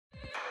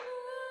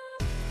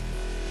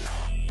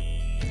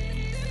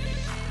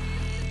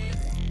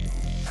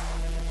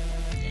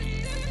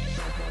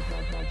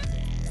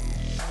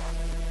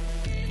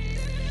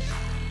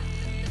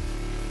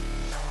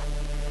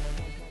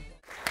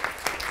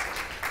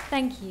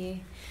Thank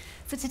you.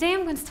 So today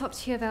I'm going to talk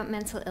to you about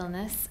mental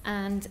illness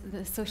and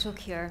the social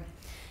cure.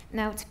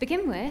 Now, to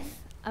begin with,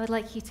 I would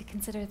like you to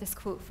consider this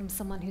quote from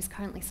someone who's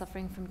currently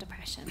suffering from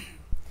depression.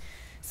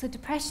 So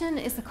depression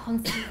is the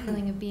constant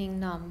feeling of being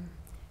numb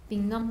to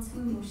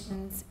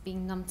emotions,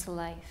 being numb to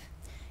life.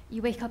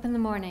 You wake up in the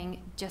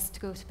morning just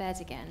to go to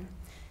bed again.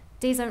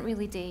 Days aren't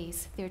really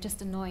days, they're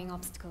just annoying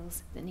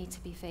obstacles that need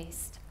to be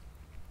faced.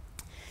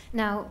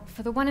 Now,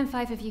 for the 1 in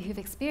 5 of you who've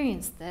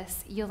experienced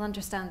this, you'll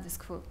understand this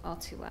quote all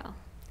too well.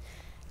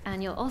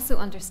 And you'll also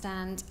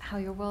understand how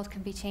your world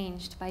can be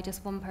changed by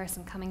just one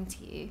person coming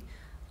to you,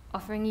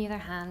 offering you their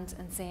hand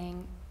and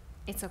saying,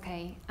 "It's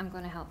okay, I'm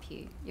going to help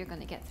you, you're going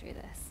to get through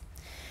this."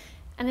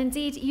 And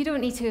indeed, you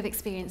don't need to have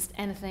experienced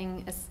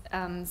anything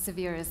as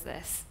severe as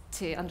this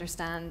to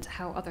understand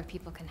how other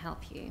people can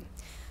help you.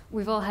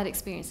 We've all had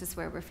experiences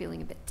where we're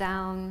feeling a bit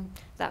down,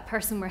 that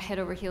person we're head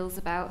over heels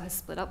about has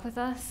split up with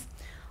us,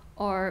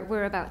 or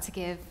we're about to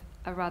give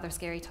a rather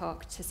scary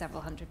talk to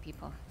several hundred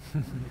people.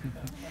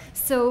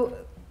 So,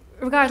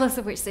 regardless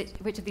of which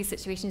of these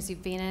situations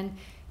you've been in,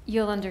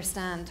 you'll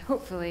understand,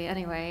 hopefully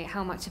anyway,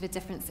 how much of a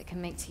difference it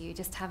can make to you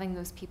just having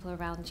those people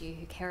around you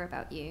who care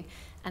about you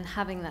and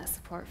having that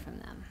support from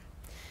them.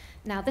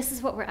 Now, this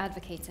is what we're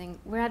advocating.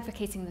 We're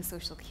advocating the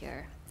social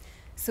cure.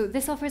 So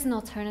this offers an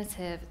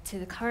alternative to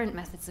the current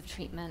methods of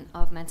treatment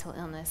of mental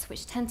illness,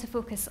 which tend to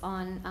focus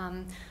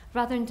on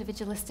rather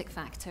individualistic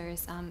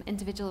factors,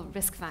 individual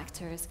risk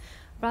factors,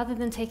 rather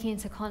than taking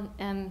into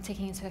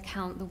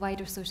account the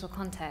wider social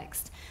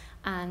context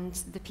and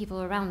the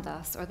people around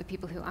us or the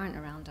people who aren't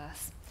around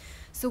us.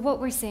 So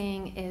what we're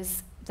saying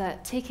is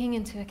that taking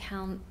into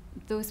account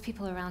those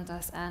people around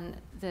us and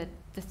the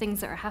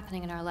things that are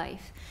happening in our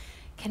life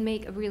can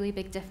make a really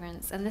big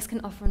difference, and this can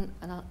offer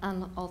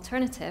an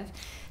alternative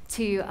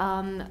to,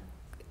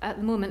 at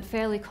the moment,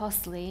 fairly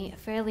costly,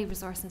 fairly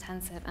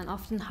resource-intensive, and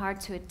often hard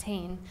to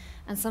attain,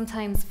 and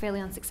sometimes fairly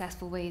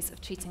unsuccessful ways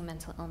of treating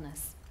mental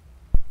illness.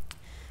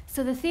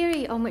 So the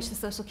theory on which the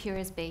social cure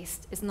is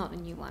based is not a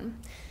new one.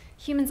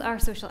 Humans are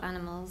social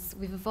animals.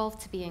 We've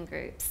evolved to be in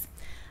groups.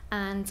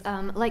 And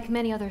like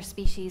many other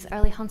species,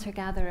 early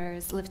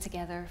hunter-gatherers lived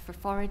together for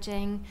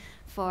foraging,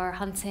 for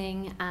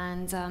hunting,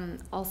 and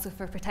also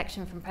for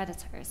protection from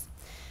predators.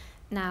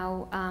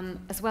 Now,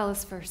 as well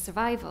as for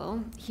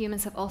survival,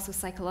 humans have also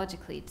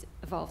psychologically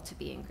evolved to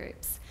be in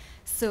groups.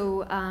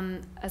 So,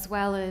 as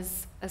well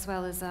as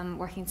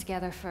working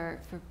together for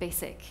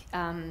basic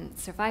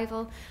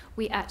survival,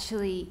 we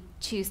actually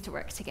choose to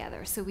work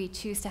together. So we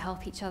choose to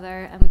help each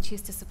other and we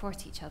choose to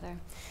support each other.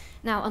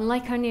 Now,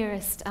 unlike our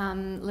nearest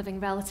living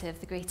relative,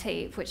 the great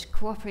ape, which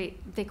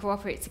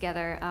cooperate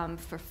together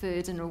for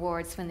food and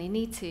rewards when they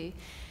need to,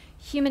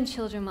 human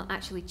children will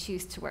actually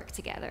choose to work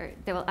together.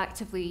 They will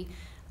actively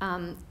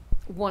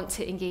want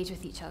to engage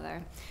with each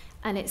other.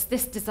 And it's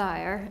this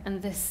desire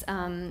and this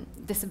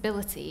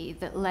ability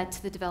that led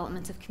to the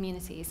development of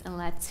communities and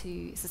led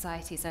to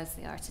societies as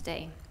they are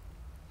today.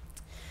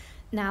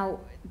 Now,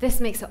 this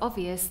makes it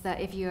obvious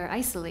that if you're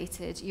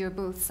isolated, you're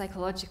both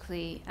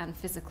psychologically and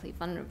physically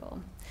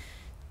vulnerable.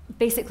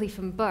 Basically,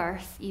 from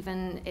birth,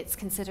 even it's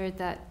considered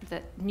that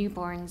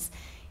newborns,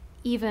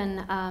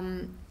 even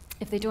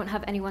if they don't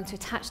have anyone to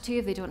attach to,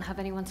 if they don't have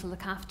anyone to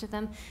look after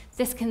them,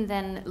 this can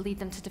then lead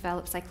them to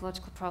develop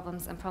psychological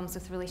problems and problems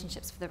with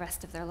relationships for the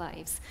rest of their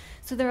lives.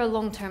 So there are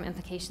long-term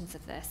implications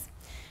of this.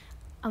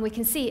 And we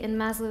can see in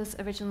Maslow's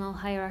original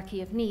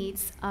hierarchy of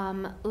needs,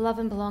 love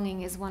and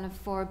belonging is one of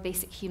 4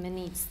 basic human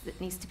needs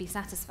that needs to be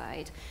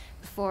satisfied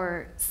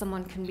before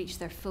someone can reach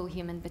their full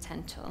human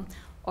potential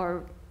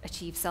or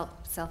achieve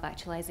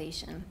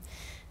self-actualization.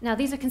 Now,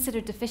 these are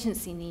considered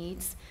deficiency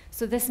needs,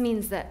 so this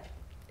means that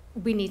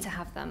we need to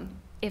have them.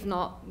 If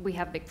not, we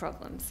have big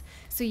problems.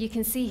 So you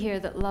can see here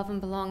that love and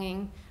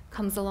belonging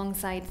comes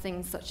alongside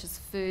things such as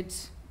food,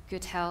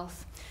 good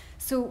health.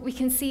 So we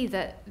can see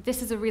that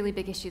this is a really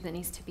big issue that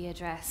needs to be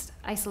addressed.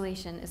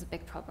 Isolation is a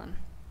big problem.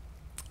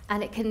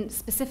 And it can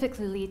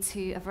specifically lead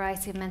to a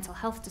variety of mental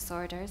health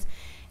disorders,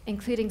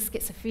 including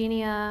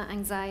schizophrenia,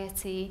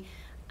 anxiety,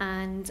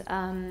 and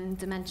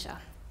dementia.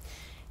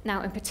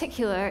 Now, in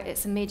particular,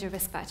 it's a major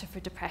risk factor for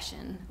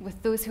depression,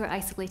 with those who are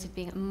isolated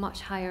being at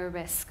much higher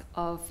risk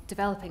of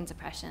developing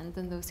depression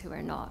than those who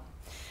are not.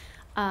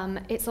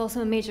 It's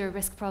also a major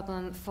risk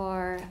problem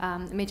for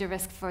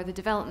the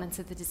development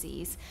of the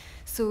disease.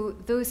 So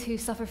those who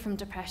suffer from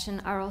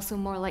depression are also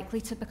more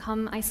likely to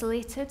become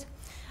isolated.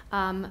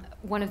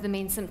 One of the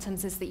main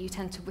symptoms is that you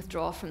tend to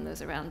withdraw from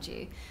those around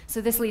you.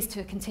 So this leads to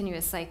a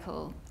continuous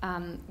cycle,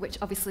 which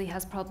obviously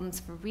has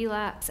problems for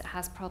relapse, it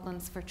has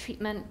problems for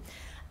treatment,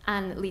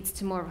 and leads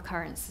to more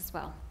recurrence as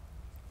well.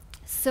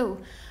 So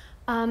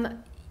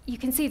you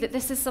can see that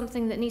this is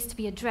something that needs to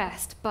be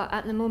addressed, but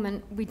at the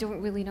moment we don't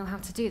really know how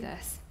to do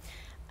this.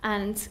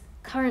 And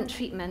current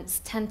treatments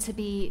tend to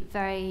be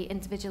very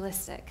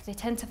individualistic. They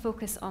tend to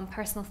focus on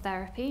personal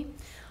therapy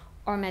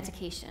or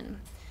medication.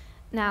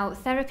 Now,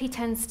 therapy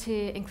tends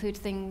to include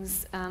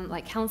things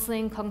like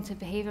counseling, cognitive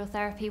behavioral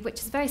therapy, which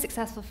is very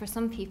successful for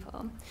some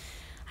people.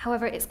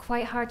 However, it's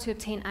quite hard to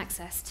obtain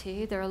access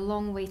to. There are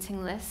long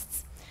waiting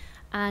lists.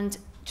 And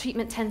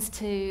treatment tends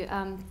to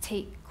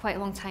take quite a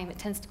long time. It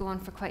tends to go on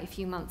for quite a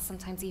few months,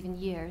 sometimes even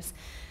years.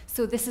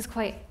 So this is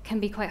can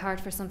be quite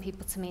hard for some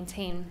people to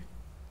maintain.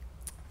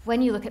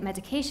 When you look at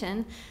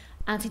medication,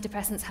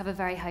 antidepressants have a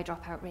very high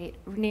dropout rate.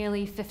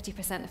 Nearly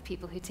 50% of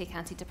people who take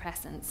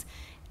antidepressants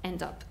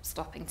end up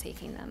stopping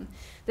taking them.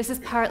 This is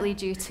partly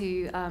due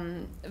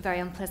to very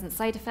unpleasant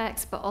side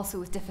effects, but also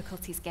with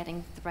difficulties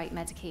getting the right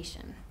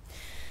medication.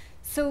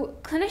 So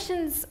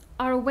clinicians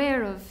are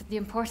aware of the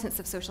importance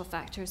of social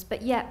factors,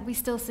 but yet we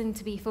still seem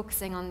to be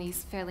focusing on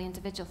these fairly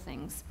individual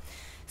things.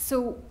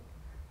 So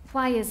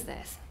why is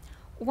this?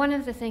 One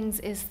of the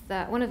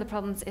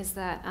problems is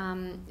that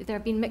there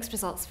have been mixed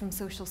results from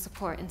social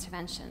support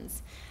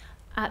interventions.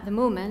 At the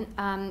moment,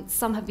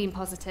 some have been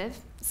positive.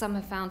 Some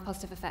have found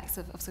positive effects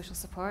of social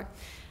support.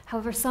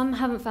 However, some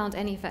haven't found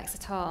any effects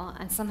at all,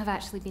 and some have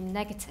actually been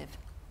negative.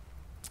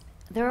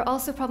 There are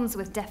also problems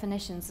with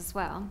definitions as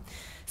well.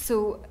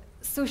 So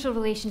social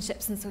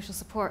relationships and social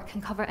support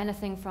can cover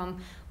anything from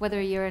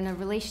whether you're in a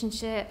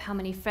relationship, how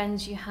many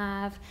friends you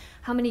have,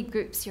 how many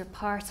groups you're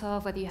part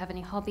of, whether you have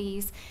any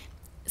hobbies.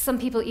 Some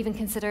people even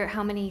consider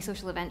how many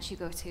social events you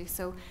go to,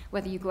 so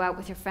whether you go out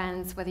with your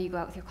friends, whether you go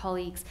out with your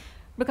colleagues,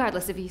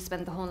 regardless if you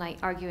spend the whole night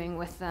arguing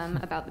with them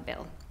about the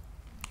bill.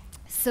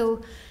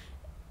 So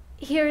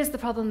here is the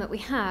problem that we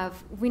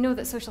have. We know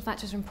that social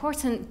factors are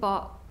important,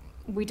 but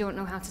we don't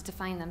know how to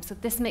define them. So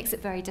this makes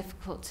it very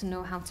difficult to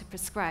know how to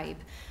prescribe.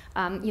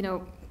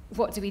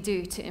 What do we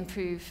do to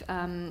improve,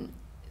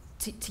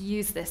 to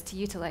use this, to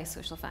utilize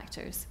social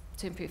factors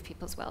to improve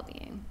people's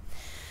well-being?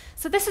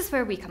 So this is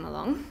where we come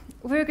along.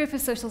 We're a group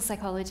of social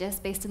psychologists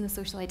based in the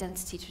social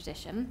identity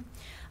tradition.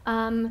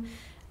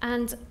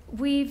 And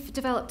we've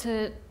developed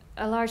a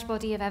large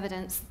body of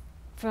evidence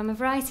from a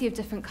variety of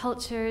different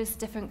cultures,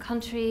 different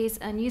countries,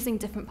 and using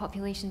different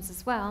populations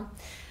as well.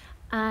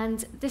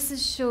 And this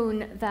has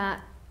shown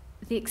that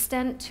the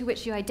extent to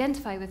which you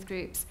identify with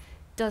groups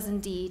does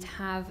indeed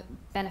have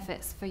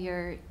benefits for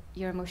your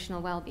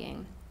emotional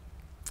well-being.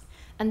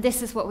 And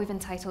this is what we've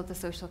entitled the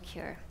social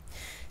cure.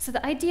 So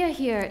the idea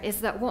here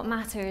is that what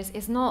matters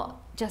is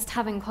not just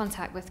having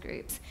contact with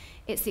groups,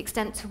 it's the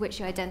extent to which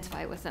you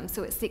identify with them.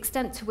 So it's the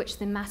extent to which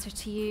they matter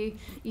to you,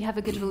 you have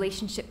a good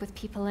relationship with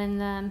people in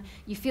them,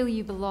 you feel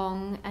you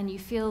belong, and you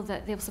feel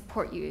that they'll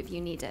support you if you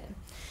need it.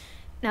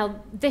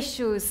 Now, this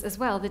shows as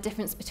well the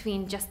difference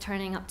between just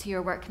turning up to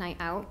your work night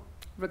out,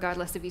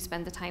 regardless if you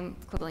spend the time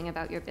quibbling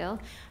about your bill,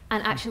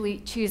 and actually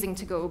choosing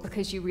to go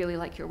because you really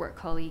like your work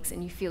colleagues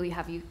and you feel you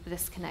have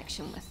this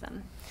connection with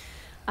them.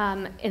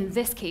 In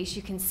this case,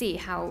 you can see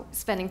how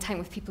spending time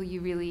with people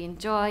you really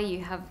enjoy,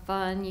 you have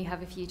fun, you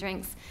have a few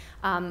drinks,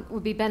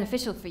 would be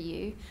beneficial for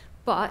you.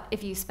 But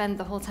if you spend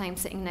the whole time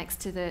sitting next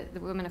to the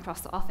woman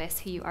across the office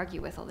who you argue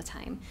with all the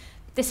time,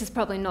 this is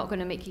probably not going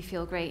to make you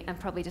feel great and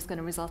probably just going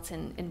to result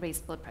in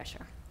raised blood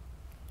pressure.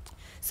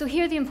 So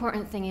here the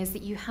important thing is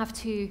that you have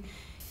to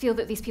feel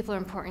that these people are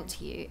important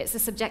to you. It's a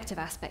subjective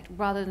aspect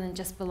rather than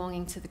just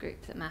belonging to the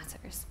group that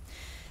matters.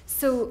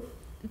 So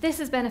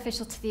this is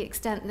beneficial to the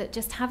extent that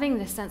just having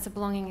this sense of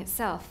belonging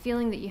itself,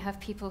 feeling that you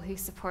have people who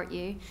support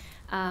you,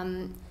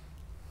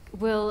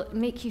 will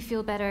make you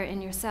feel better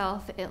in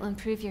yourself. It'll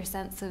improve your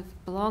sense of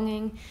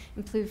belonging,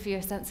 improve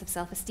your sense of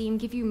self-esteem,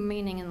 give you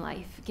meaning in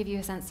life, give you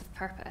a sense of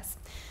purpose.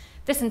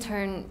 This in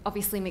turn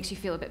obviously makes you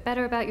feel a bit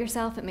better about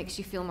yourself, it makes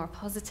you feel more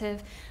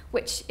positive,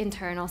 which in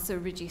turn also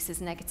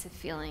reduces negative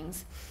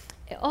feelings.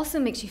 It also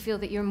makes you feel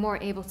that you're more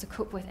able to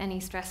cope with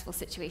any stressful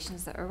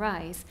situations that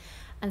arise,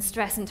 and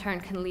stress in turn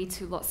can lead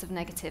to lots of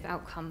negative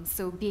outcomes.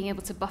 So being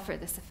able to buffer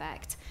this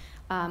effect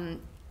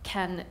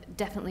can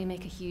definitely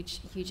make a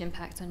huge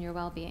impact on your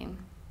well-being.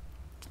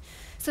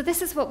 So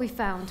this is what we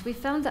found. We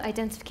found that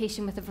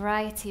identification with a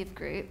variety of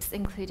groups,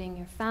 including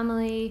your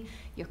family,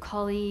 your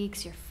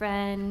colleagues, your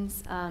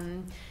friends,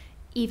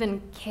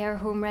 even care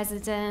home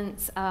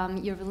residents,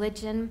 your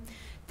religion,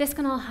 this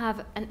can all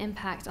have an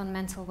impact on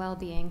mental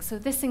well-being. So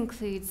this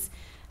includes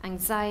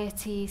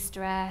anxiety,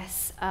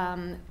 stress,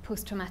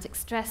 post-traumatic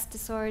stress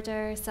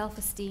disorder,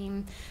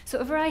 self-esteem, so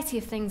a variety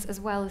of things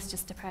as well as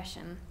just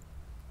depression.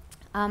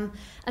 And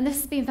this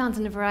has been found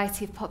in a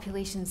variety of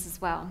populations as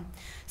well.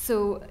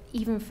 So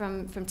even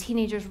from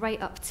teenagers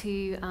right up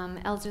to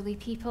elderly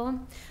people.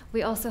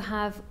 We also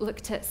have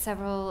looked at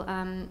several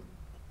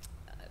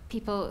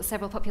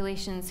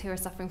populations who are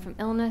suffering from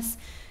illness,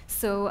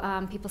 so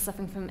people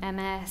suffering from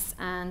MS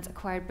and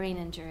acquired brain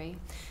injury.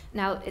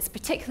 Now, it's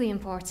particularly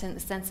important, the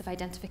sense of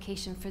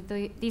identification for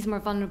these more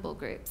vulnerable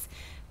groups,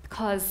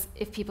 because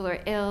if people are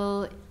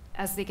ill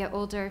as they get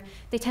older,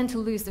 they tend to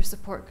lose their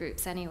support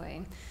groups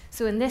anyway.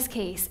 So in this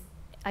case,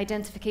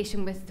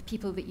 identification with the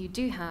people that you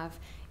do have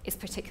is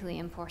particularly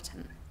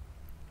important.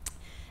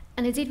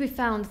 And indeed, we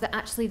found that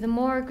actually the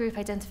more group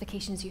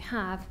identifications you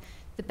have,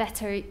 the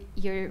better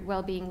your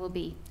well-being will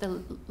be,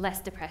 the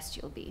less depressed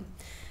you'll be.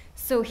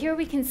 So here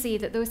we can see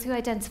that those who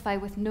identify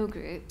with no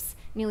groups,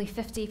 nearly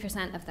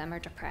 50% of them are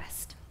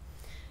depressed.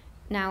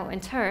 Now, in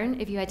turn,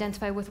 if you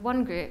identify with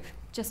one group,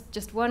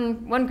 just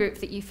one group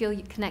that you feel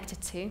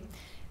connected to,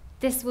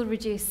 this will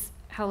reduce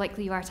how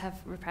likely you are to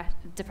have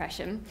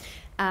depression,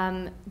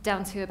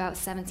 down to about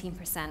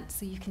 17%.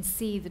 So you can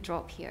see the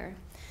drop here.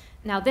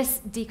 Now, this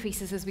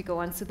decreases as we go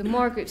on, so the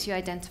more groups you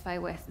identify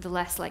with, the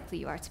less likely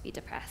you are to be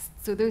depressed.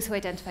 So those who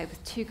identify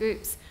with 2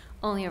 groups,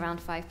 only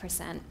around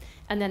 5%,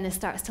 and then this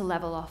starts to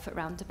level off at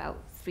around about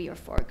 3 or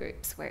 4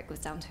 groups, where it goes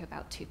down to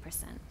about 2%.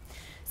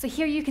 So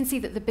here you can see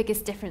that the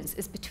biggest difference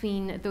is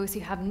between those who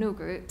have no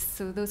groups,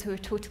 so those who are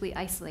totally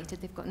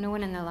isolated, they've got no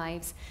one in their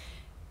lives.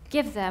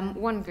 Give them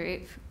one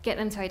group, get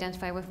them to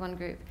identify with one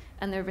group,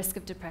 and their risk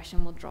of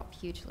depression will drop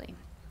hugely.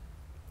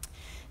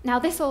 Now,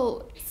 this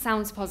all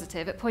sounds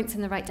positive, it points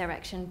in the right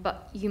direction,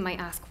 but you might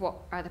ask, what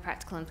are the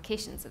practical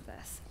implications of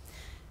this?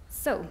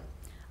 So,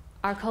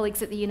 our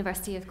colleagues at the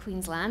University of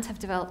Queensland have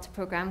developed a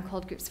program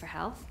called Groups for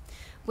Health,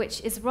 which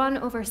is run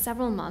over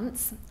several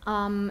months.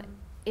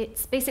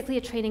 It's basically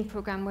a training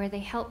program where they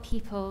help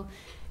people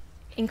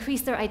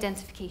increase their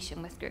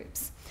identification with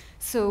groups.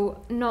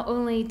 So not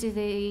only do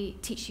they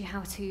teach you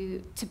how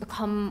to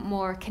become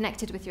more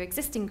connected with your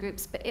existing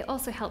groups, but it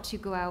also helps you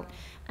go out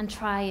and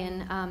try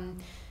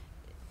and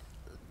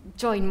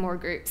join more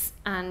groups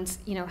and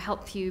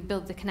help you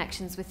build the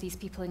connections with these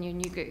people in your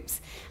new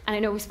groups. And I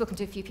know we've spoken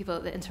to a few people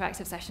at the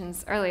interactive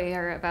sessions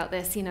earlier about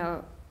this.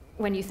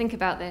 When you think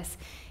about this,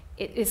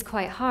 it is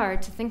quite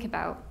hard to think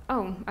about,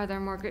 oh, are there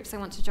more groups I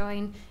want to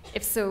join?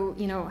 If so,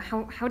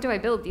 how do I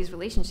build these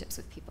relationships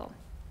with people?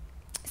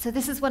 So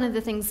this is one of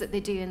the things that they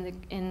do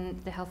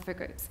in the Health for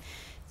Groups.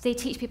 They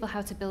teach people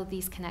how to build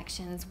these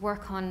connections,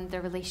 work on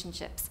their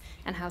relationships,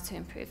 and how to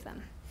improve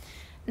them.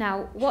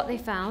 Now, what they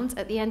found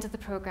at the end of the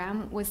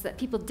program was that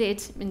people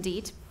did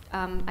indeed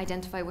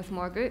identify with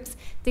more groups.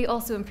 They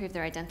also improved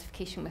their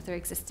identification with their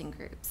existing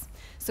groups.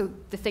 So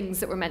the things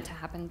that were meant to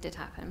happen did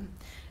happen.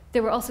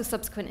 There were also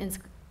subsequent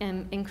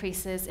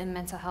increases in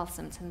mental health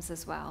symptoms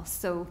as well.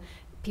 So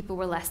people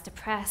were less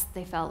depressed,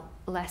 they felt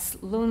less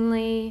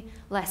lonely,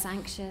 less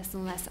anxious,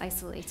 and less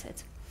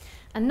isolated.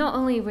 And not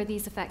only were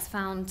these effects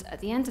found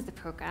at the end of the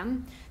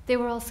program, they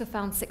were also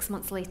found 6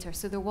 months later,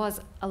 so there was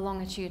a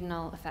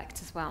longitudinal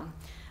effect as well.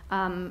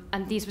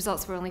 And these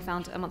results were only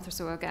found a month or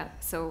so ago,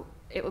 so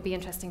it will be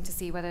interesting to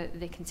see whether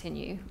they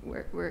continue.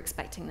 We're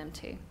expecting them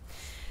to.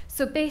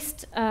 So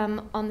based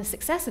on the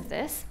success of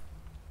this,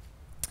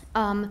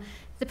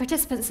 the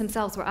participants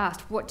themselves were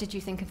asked, what did you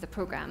think of the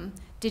program?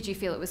 Did you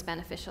feel it was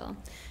beneficial?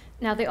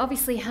 Now, they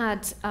obviously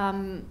had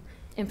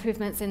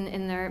improvements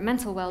in their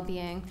mental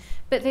well-being,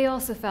 but they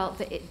also felt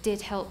that it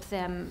did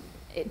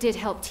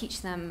help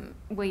teach them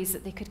ways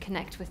that they could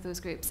connect with those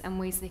groups and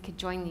ways they could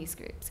join these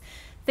groups.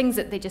 Things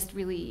that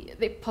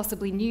they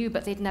possibly knew,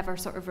 but they'd never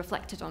sort of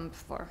reflected on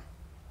before.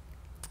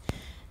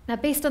 Now,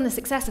 based on the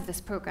success of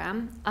this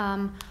program,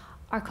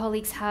 our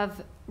colleagues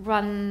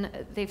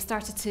they've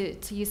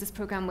started to use this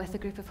program with a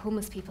group of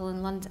homeless people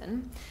in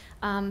London.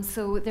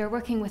 So they're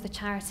working with a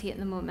charity at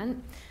the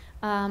moment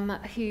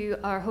who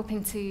are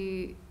hoping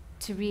to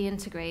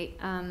reintegrate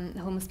the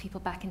homeless people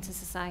back into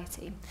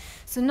society.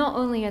 So not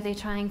only are they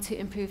trying to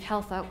improve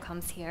health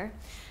outcomes here,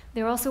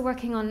 they're also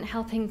working on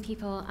helping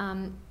people,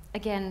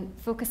 again,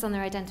 focus on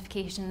their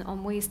identification,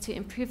 on ways to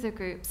improve their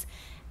groups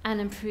and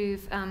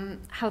improve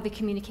how they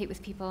communicate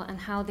with people and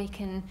how they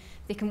can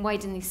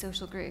widen these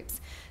social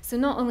groups. So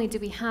not only do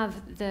we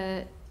have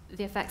the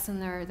effects on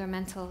their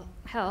mental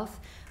health,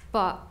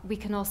 but we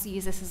can also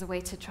use this as a way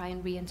to try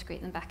and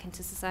reintegrate them back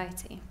into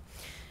society.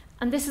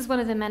 And this is one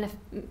of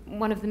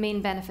the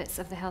main benefits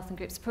of the Health and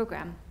Groups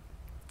program,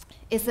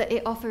 is that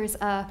it offers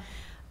a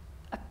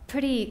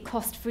pretty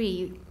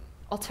cost-free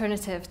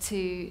alternative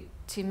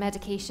to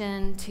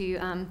medication,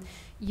 to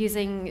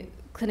using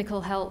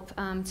clinical help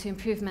to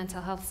improve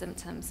mental health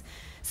symptoms.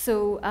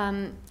 So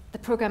the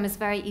program is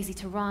very easy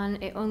to run.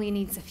 It only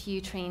needs a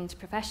few trained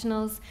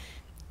professionals.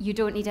 You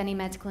don't need any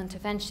medical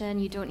intervention.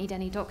 You don't need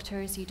any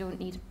doctors. You don't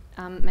need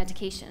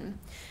medication.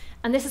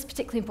 And this is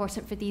particularly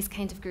important for these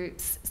kind of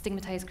groups,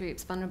 stigmatized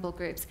groups, vulnerable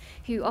groups,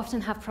 who often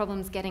have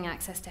problems getting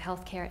access to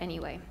healthcare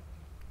anyway.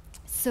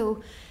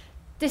 So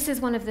this is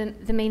one of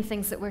the main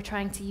things that we're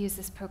trying to use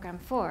this program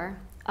for.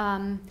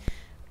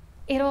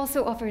 It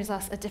also offers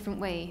us a different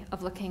way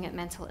of looking at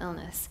mental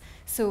illness.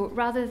 So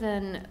rather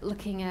than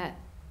looking at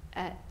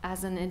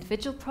as an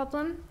individual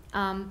problem,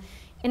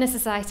 in a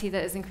society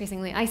that is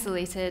increasingly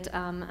isolated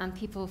and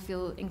people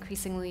feel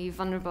increasingly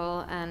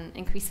vulnerable and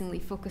increasingly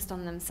focused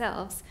on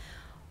themselves,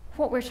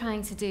 what we're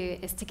trying to do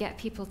is to get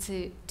people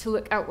to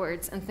look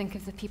outwards and think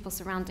of the people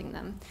surrounding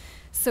them.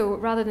 So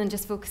rather than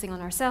just focusing on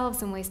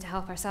ourselves and ways to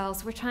help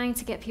ourselves, we're trying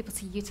to get people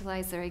to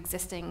utilize their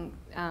existing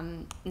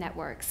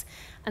networks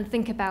and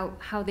think about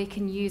how they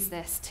can use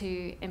this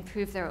to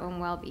improve their own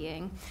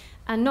well-being.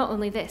 And not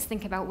only this,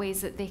 think about ways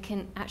that they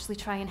can actually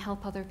try and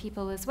help other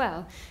people as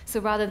well.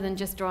 So rather than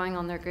just drawing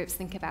on their groups,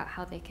 think about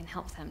how they can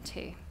help them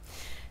too.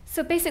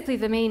 So basically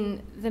the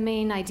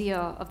main idea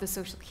of the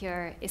social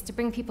cure is to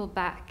bring people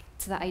back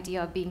to the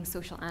idea of being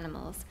social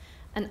animals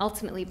and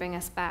ultimately bring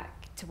us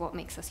back to what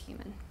makes us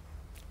human.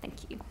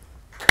 Thank you.